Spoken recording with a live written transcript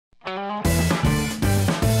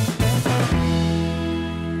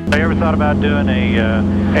Have you ever thought about doing a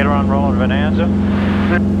aileron roll in Bonanza?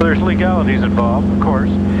 There's legalities involved, of course.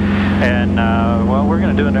 And, well, we're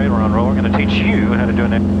going to do an aileron roll. We're going to teach you how to do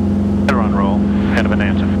an aileron roll in a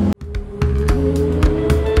Bonanza.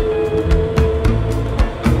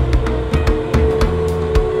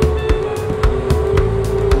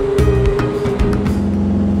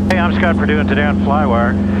 Hey, I'm Scott Perdue, and today on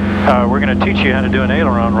FlyWire, we're going to teach you how to do an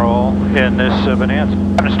aileron roll in this Bonanza.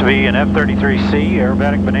 It happens to be an F33C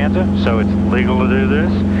Aerobatic Bonanza, so it's legal to do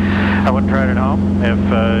this. I wouldn't try it at home if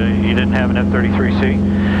you didn't have an F33C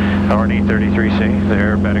or an E33C, the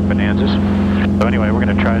Aerobatic Bonanzas. So anyway, we're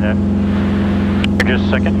going to try that in just a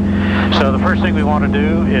second. So the first thing we want to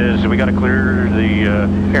do is we got to clear the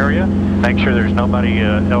area, make sure there's nobody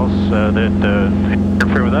else that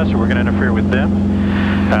interfere with us, or we're going to interfere with them.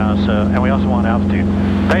 And we also want altitude.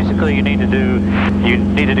 Basically, you need to do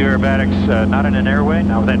aerobatics not in an airway,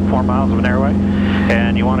 not within 4 miles of an airway,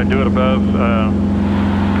 and you want to do it above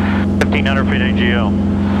 1,500 feet AGL.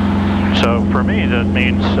 So for me, that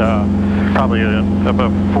means probably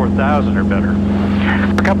above 4,000 or better.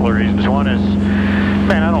 For a couple of reasons. One is,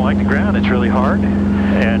 man, I don't like the ground. It's really hard,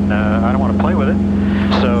 and I don't want to play with it.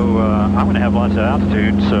 So I'm going to have lots of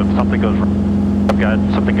altitude. So if something goes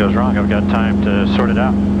wrong, I've got time to sort it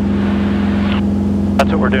out.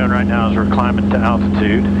 That's what we're doing right now, is we're climbing to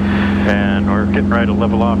altitude, and we're getting ready to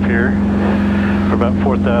level off here. We're about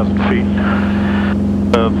 4,000 feet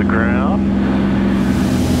above the ground.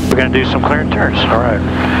 We're going to do some clearing turns. All right,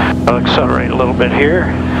 I'll accelerate a little bit here,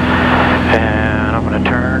 and I'm going to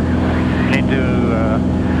turn. I need to do a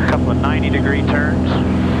couple of 90-degree turns.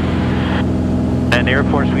 And the Air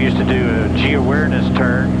Force, we used to do a G-awareness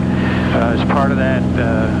turn as part of that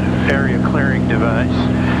area clearing device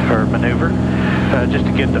or maneuver, just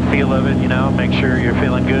to get the feel of it, you know, make sure you're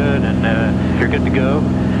feeling good and you're good to go.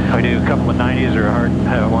 We do a couple of 90s or a hard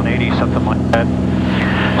 180, something like that.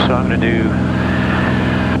 So I'm going to do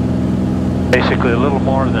basically a little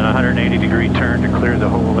more than a 180-degree turn to clear the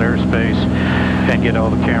whole airspace and get all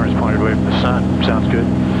the cameras pointed away from the sun. Sounds good?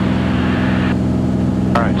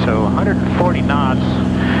 All right, so 140 knots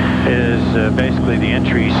is basically the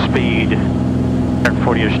entry speed.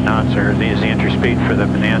 140-ish knots is the entry speed for the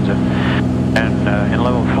Bonanza. And in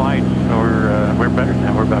level flight, we're better than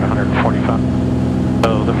that. We're about 145.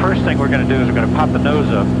 So the first thing we're going to do is we're going to pop the nose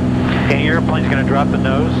up. Any airplane's going to drop the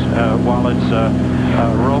nose while it's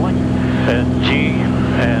rolling. G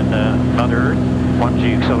and Mother Earth,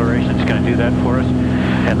 1G acceleration is going to do that for us.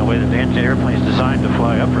 And the way that the airplane is designed to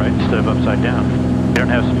fly upright instead of upside down. They don't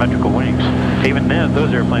have symmetrical wings. Even then,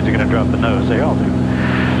 those airplanes are going to drop the nose. They all do.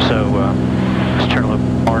 So let's turn a little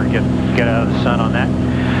more and get out of the sun on that.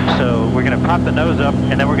 So we're going to pop the nose up,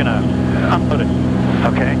 and then we're going to unload it.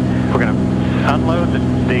 Okay? We're going to unload the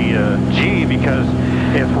G, because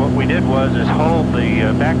if what we did was hold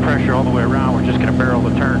the back pressure all the way around, we're just going to barrel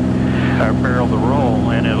the turn, barrel the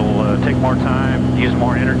roll, and it'll take more time, use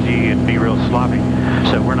more energy, and be real sloppy.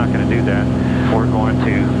 So we're not going to do that. We're going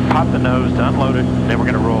to pop the nose to unload it, then we're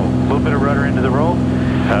going to roll. A little bit of rudder into the roll.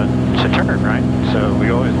 It's a turn, right? So we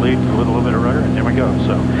always lead with a little bit of rudder, and there we go.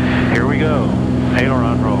 So here we go.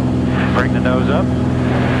 Aileron roll. Bring the nose up.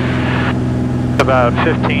 About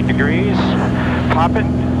 15 degrees. Pop it,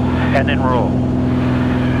 and then roll.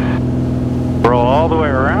 Roll all the way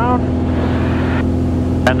around.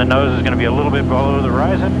 And the nose is going to be a little bit below the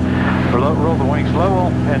horizon. Roll the wings level,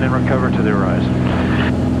 and then recover to the horizon.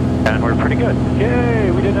 And we're pretty good.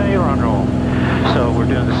 Yay, we did an aileron roll. So we're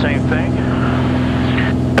doing the same thing.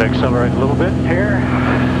 Accelerate a little bit here.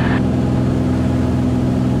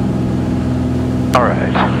 All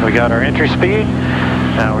right, we got our entry speed.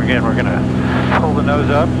 Now again, we're going to pull the nose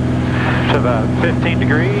up to about 15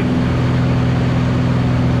 degrees.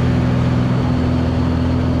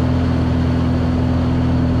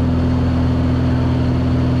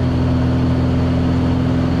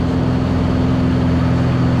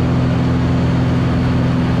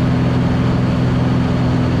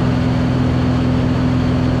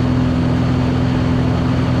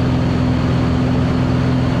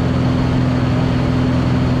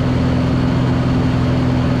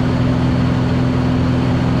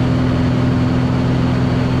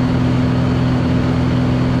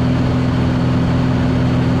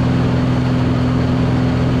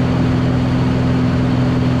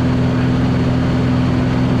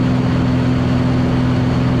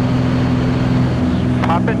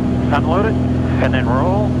 Unload it, and then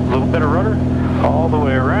roll, a little bit of rudder, all the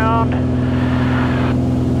way around.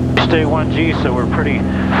 Stay 1G, so we're pretty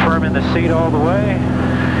firm in the seat all the way.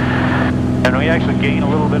 And we actually gain a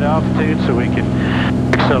little bit of altitude so we can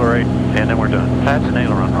accelerate, and then we're done. That's an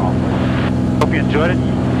aileron roll. Hope you enjoyed it.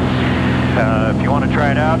 If you want to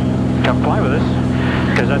try it out, come fly with us,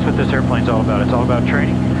 because that's what this airplane's all about. It's all about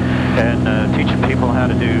training and teaching people how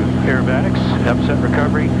to do aerobatics, upset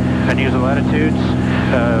recovery, unusual attitudes,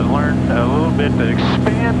 learn a little bit to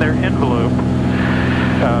expand their envelope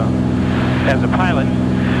as a pilot,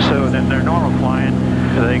 so then their normal flying,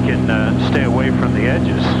 they can stay away from the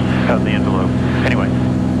edges of the envelope. Anyway,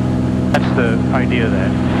 that's the idea of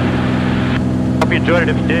that. Hope you enjoyed it.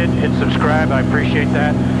 If you did, hit subscribe. I appreciate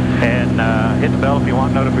that. And hit the bell if you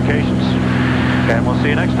want notifications. And we'll see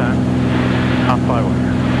you next time on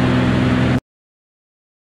FlyWire.